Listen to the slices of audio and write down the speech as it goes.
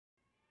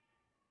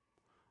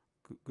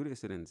good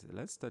students.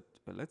 Let's start.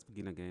 Let's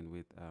begin again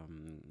with.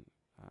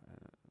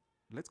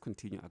 Let's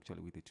continue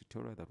actually with the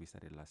tutorial that we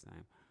started last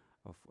time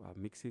of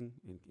mixing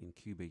in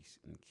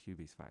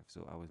Cubase 5.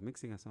 So I was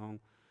mixing a song,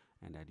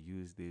 and I'd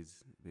used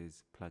these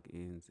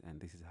plugins,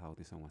 and this is how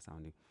the song was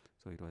sounding.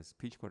 So it was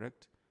pitch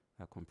correct,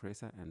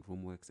 compressor, and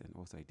Roomworks, and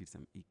also I did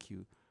some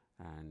EQ,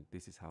 and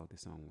this is how the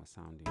song was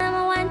sounding.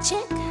 Number one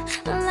chick,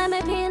 let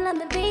me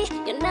be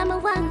your number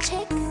one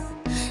chick,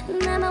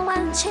 number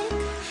one chick.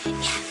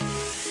 Yeah.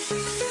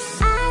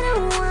 I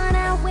don't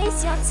wanna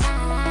waste your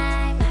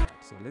time.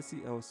 So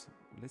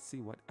let's see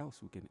what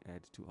else we can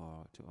add to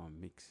our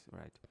mix,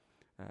 right?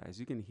 As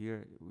you can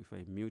hear, if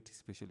I mute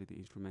especially the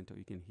instrumental,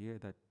 you can hear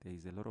that there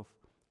is a lot of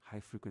high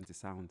frequency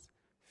sounds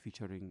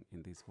featuring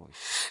in this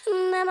voice.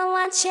 Number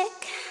one chick,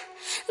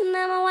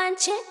 number one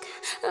chick,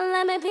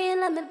 let me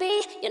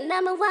be your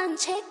number one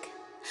chick,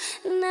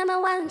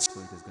 number one chick. So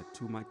it has got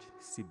too much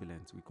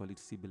sibilance. We call it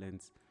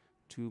sibilance.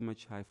 Too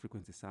much high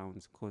frequency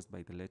sounds caused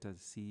by the letters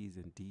C's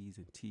and D's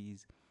and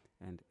T's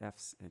and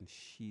F's and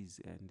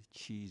she's and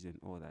cheese and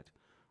all that.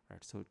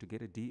 Right. So to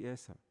get a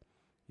de-esser,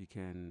 you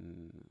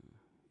can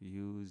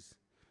use,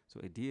 so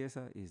a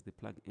de-esser is the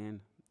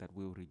plug-in that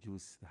will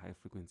reduce the high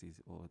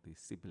frequencies or the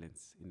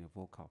sibilance in a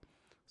vocal.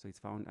 So it's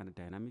found under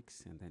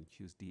dynamics, and then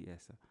choose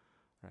de-esser.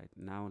 Right.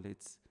 Now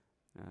let's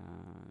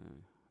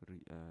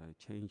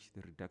change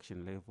the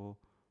reduction level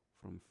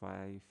from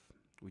 5,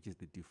 which is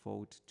the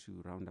default,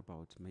 to round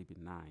about maybe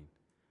 9.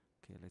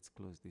 Okay, let's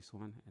close this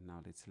one, and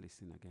now let's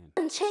listen again.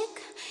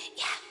 Chick,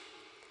 yeah.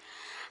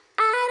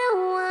 I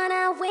don't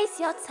wanna waste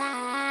your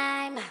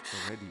time.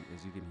 Already,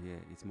 as you can hear,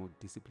 it's more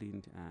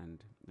disciplined,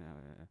 and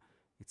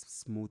it's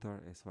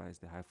smoother as far as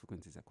the high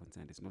frequencies are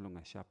concerned. It's no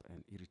longer sharp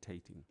and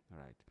irritating. All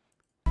right.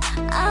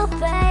 Oh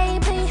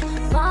baby,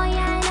 boy,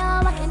 I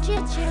know I can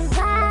treat you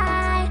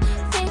right,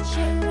 treat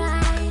you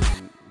right.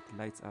 And it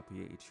lights up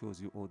here. It shows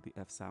you all the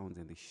F sounds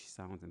and the sh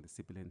sounds and the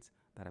sibilants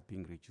that are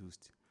being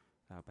reduced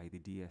by the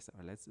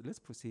DSR. Let's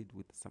proceed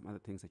with some other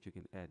things that you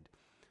can add.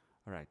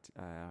 All right.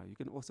 You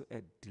can also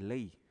add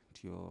delay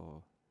to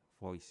your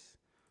voice,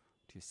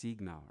 to your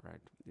signal.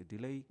 Right. The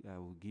delay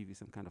will give you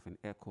some kind of an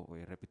echo or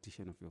a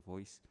repetition of your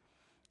voice.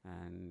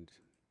 And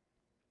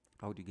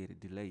how do you get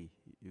a delay?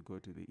 You go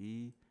to the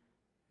E.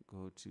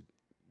 Go to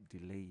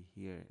delay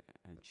here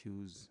and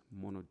choose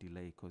mono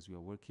delay, because we are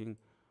working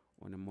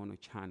on a mono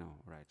channel,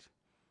 right?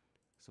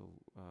 So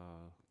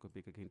go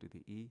back again to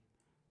the E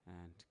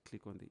and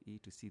click on the E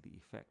to see the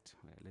effect.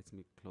 Right, let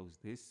me close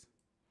this.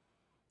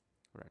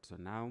 Right, so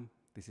now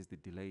this is the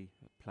delay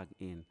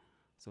plug-in.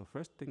 So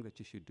first thing that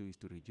you should do is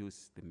to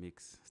reduce the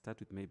mix.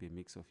 Start with maybe a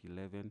mix of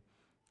 11.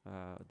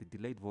 The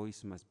delayed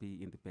voice must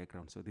be in the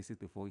background. So this is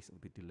the voice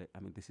of the delay. I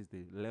mean, this is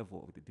the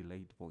level of the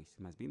delayed voice.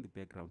 It must be in the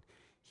background,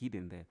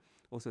 hidden there.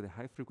 Also, the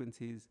high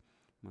frequencies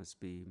must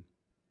be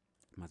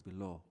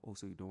low.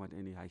 Also, you don't want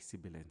any high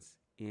sibilance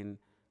in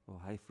or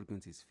high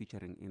frequencies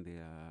featuring in the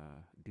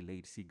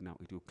delayed signal.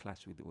 It will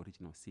clash with the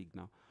original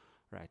signal,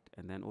 right?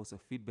 And then also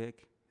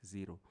feedback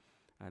 0.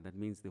 That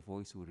means the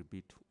voice will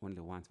repeat only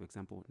once. For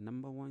example,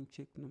 number one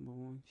check,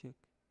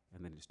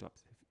 and then it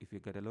stops. If you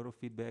get a lot of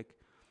feedback,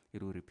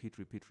 it will repeat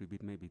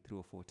maybe 3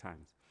 or 4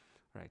 times,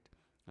 right?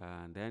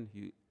 And then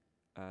you,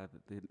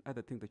 the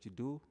other thing that you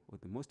do, or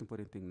the most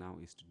important thing now,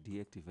 is to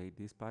deactivate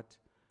this part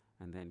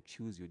and then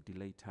choose your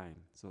delay time.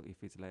 So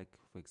if it's like,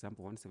 for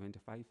example,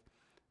 175,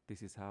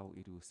 this is how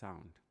it will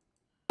sound.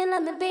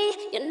 Let me be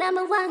your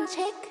number one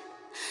chick,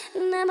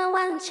 number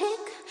one chick,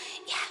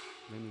 yeah.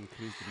 Let me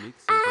increase the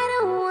mix. I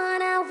don't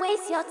wanna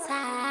waste your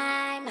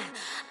time,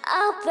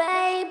 oh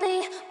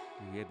baby.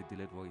 You hear the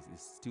delayed voice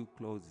is still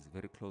close, it's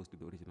very close to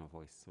the original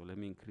voice. So let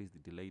me increase the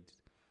delay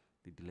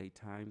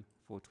time,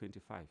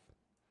 425.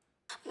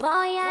 Boy,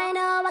 I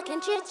know I can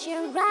treat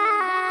you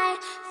right,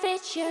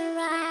 fit you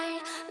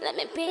right. Let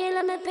me be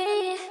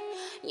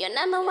your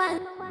number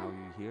one. Now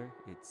you hear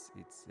it's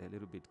a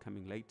little bit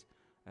coming late,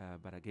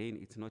 but again,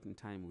 it's not in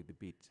time with the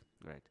beat,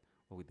 right,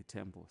 or with the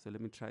tempo. So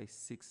let me try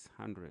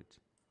 600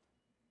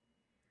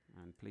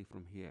 and play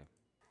from here.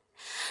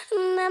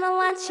 Number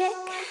one chick,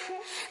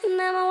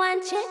 number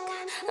one chick.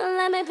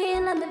 Let me be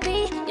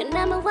your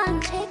number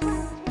one chick,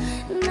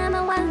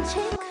 number one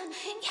chick,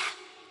 yeah.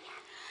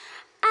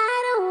 I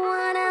don't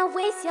wanna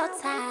waste your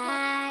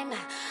time,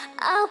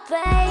 oh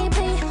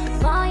baby.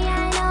 Boy,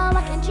 I know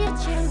I can treat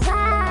you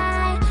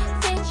right,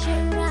 fit you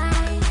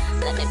right.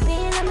 Let me be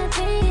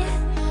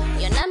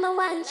your number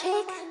one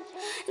chick,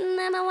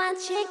 number one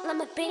chick. Let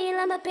me be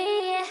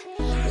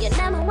your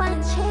number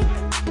one chick.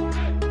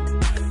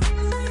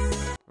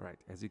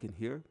 As you can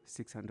hear,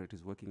 600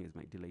 is working as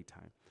my delay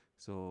time.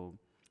 So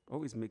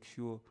always make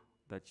sure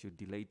that your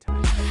delay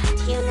time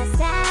you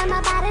understand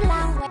my body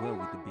language well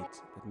with the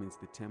beat. That means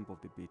the tempo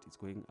of the beat is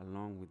going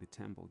along with the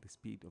tempo, the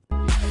speed of the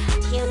beat.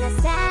 you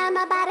understand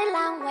my body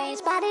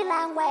language, body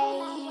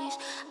language.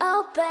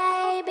 Oh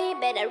baby,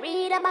 better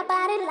read up my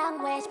body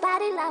language,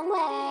 body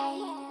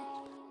language.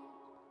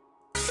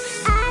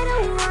 I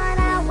don't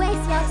wanna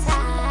waste your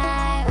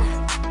time,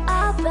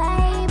 oh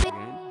baby.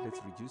 Again, let's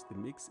reduce the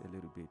mix a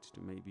little bit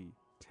to maybe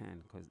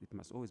 10 because it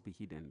must always be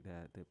hidden,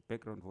 the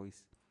background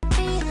voice.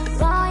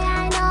 Boy,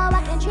 I know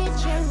I can treat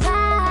you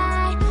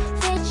right,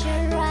 treat you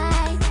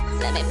right.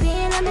 Let me be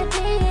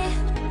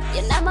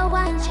your number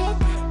one chick,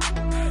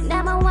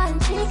 number one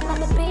chick.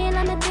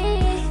 Let me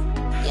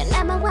be your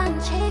number one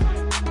chick.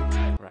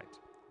 Right,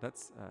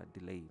 that's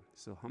delay.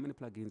 So how many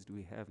plugins do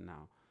we have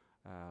now?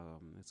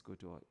 Let's go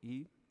to our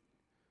E,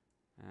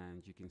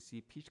 and you can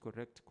see pitch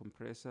correct,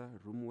 compressor,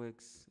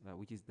 roomworks,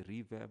 which is the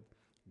reverb,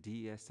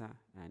 de-esser,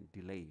 and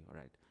delay. All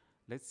right,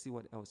 let's see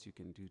what else you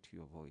can do to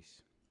your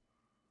voice.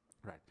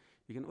 Right,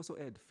 you can also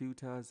add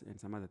filters and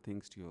some other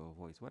things to your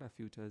voice. What are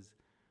filters?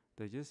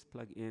 They're just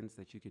plugins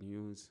that you can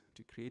use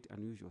to create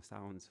unusual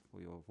sounds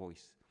for your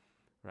voice.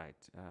 Right,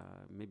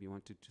 maybe you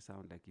want it to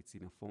sound like it's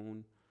in a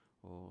phone,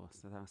 or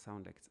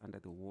sound like it's under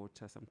the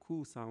water. Some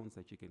cool sounds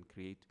that you can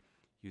create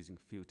using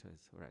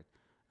filters. All right.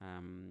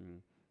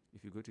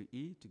 If you go to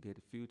E to get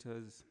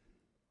filters,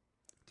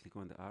 click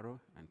on the arrow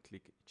and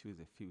choose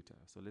a filter.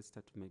 So let's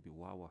start with maybe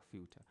Wawa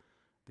filter.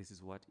 This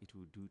is what it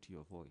will do to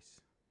your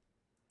voice.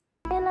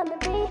 Let me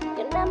be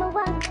your number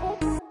one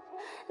chick,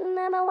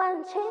 number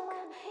one chick.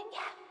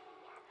 Yeah.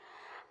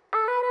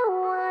 I don't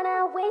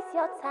wanna waste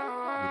your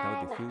time.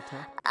 Without the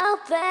filter. Oh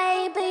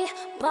baby,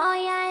 boy,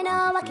 I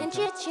know I can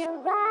treat you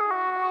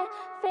right,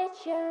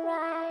 treat you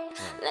right.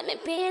 Let me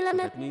be, so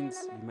that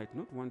means you might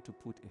not want to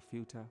put a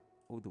filter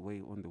all the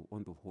way on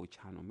the whole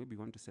channel. Maybe you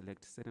want to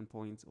select certain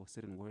points or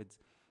certain words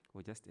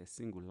or just a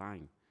single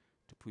line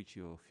to put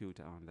your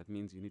filter on. That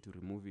means you need to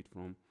remove it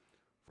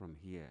from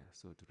here.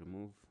 So to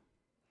remove,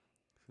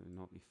 so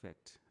no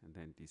effect, and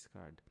then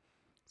discard.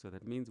 So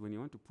that means when you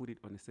want to put it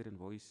on a certain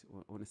voice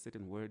or on a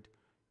certain word,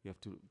 you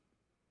have to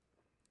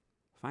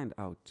find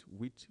out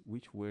which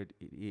word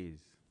it is.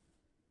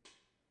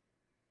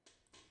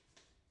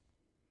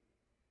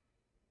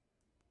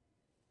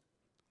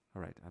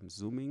 All right, I'm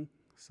zooming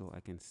so I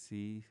can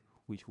see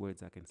which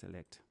words I can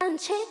select. One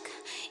chick,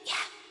 yeah.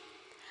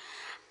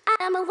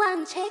 I'm a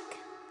one chick,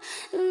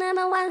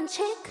 number one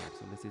chick. Right,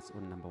 so let's say it's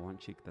on number one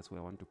chick. That's where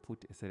I want to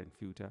put a certain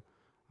filter.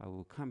 I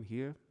will come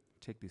here,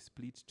 take the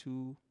split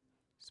tool,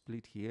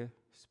 split here,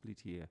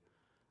 split here.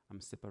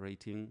 I'm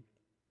separating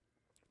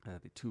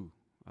the two.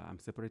 I'm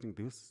separating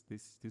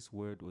this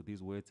word or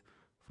these words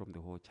from the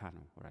whole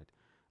channel. All right,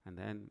 and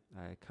then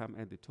I come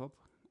at the top,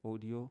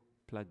 audio,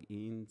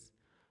 plugins.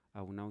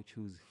 I will now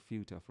choose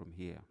filter from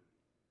here.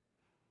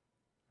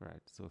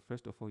 Right, so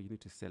first of all, you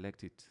need to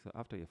select it. So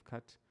after you've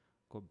cut,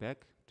 go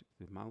back to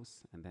the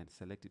mouse and then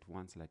select it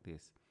once like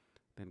this.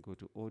 Then go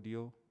to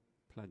audio,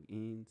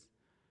 plugins,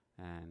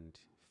 and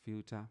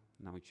filter.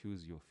 Now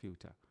choose your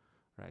filter.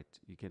 Right,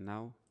 you can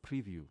now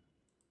preview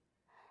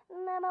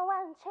Number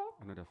one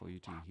chick. in order for you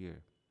to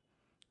hear.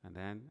 And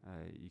then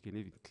you can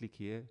even click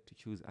here to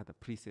choose other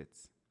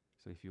presets.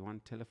 So if you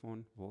want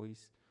telephone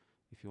voice,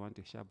 if you want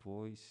a sharp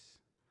voice,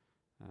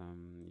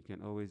 you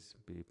can always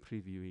be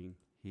previewing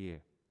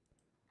here.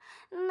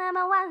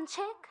 Number one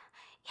chick,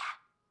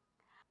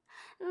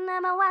 yeah.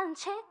 Number one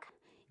chick,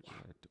 yeah.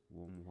 Right,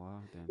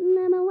 then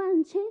number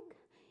one chick,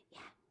 yeah.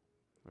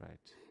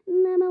 Right.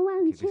 Number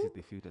one chick. This is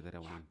the filter that I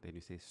want. Then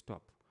you say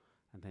stop,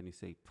 and then you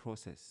say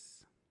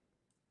process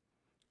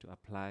to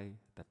apply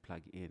that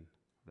plug-in,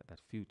 that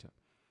filter.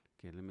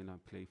 Okay, let me now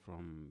play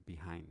from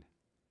behind.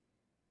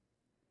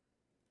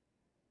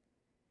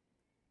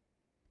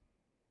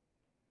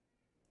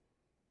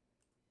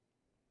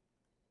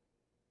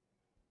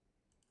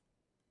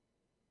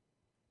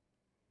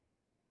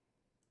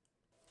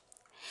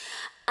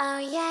 Oh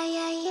yeah,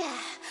 yeah, yeah.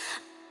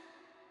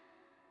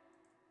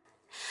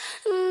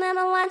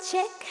 Number one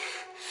chick,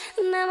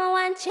 number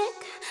one chick.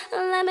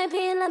 Let me be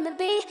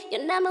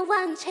your number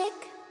one chick,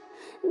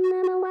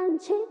 number one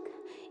chick.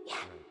 Yeah.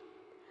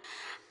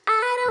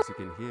 I don't. As you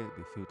can hear,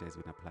 the filter has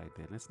been applied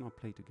there. Let's now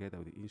play together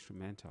with the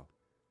instrumental.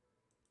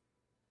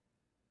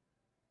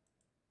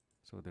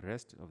 So the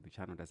rest of the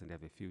channel doesn't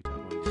have a filter.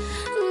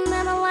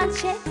 Number one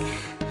chick,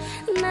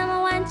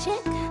 number one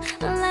chick.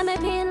 Let me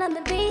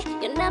be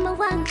your number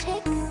one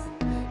chick,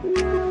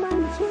 number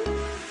one chick.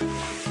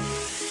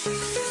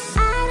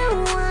 I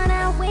don't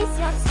wanna waste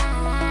your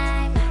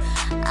time.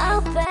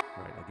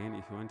 Right, again,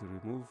 if you want to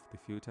remove the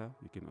filter,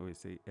 you can always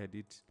say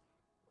edit,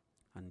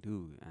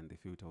 undo, and the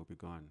filter will be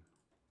gone.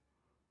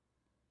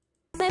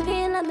 Let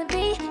me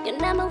be your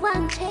number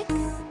one chick,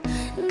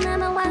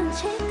 number one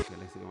chick. Okay,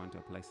 let's say you want to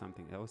apply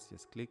something else,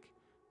 just click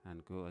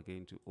and go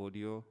again to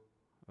audio,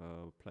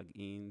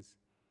 plugins,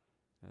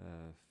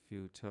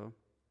 filter.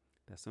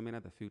 There's so many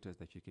other filters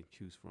that you can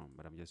choose from,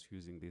 but I'm just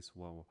using this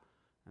one.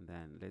 And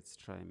then let's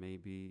try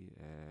maybe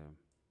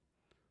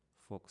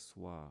Fox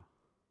Wah.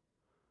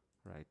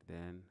 Right,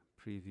 then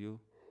preview,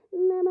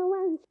 number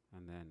one,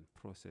 and then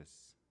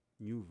process,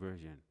 new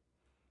version.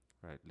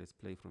 Right, let's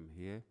play from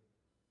here.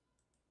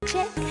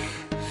 Chick,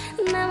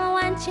 number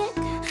one chick.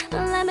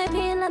 Let me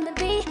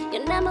be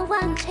your number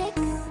one chick,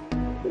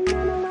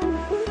 number one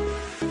chick.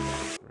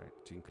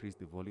 Right, to increase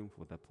the volume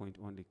for that point,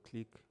 only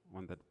click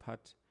on that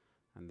part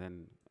and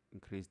then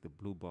increase the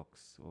blue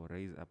box or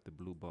raise up the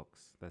blue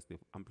box. That's the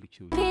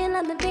amplitude.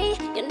 Let me be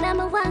your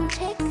number one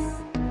chick.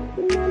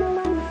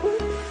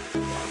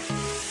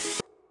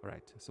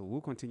 So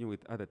we'll continue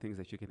with other things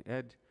that you can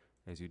add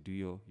as you do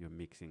your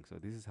mixing. So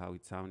this is how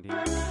it's sounding.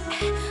 Oh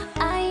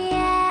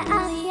yeah,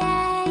 oh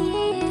yeah,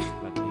 yeah.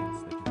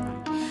 Plugins that you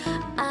find.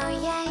 Oh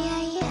yeah,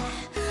 yeah, yeah.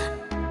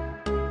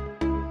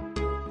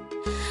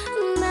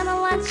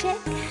 Number one chick,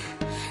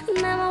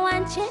 number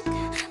one chick.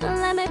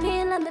 Let me be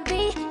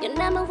your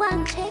number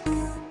one chick.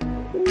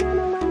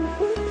 Number one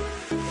chick.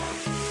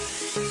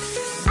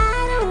 I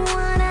don't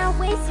wanna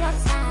waste your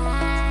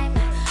time.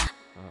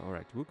 All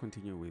right, we'll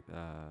continue with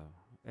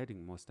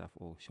adding more stuff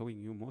or showing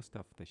you more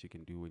stuff that you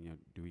can do when you're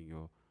doing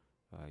your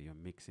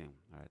mixing.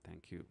 All right,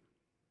 thank you.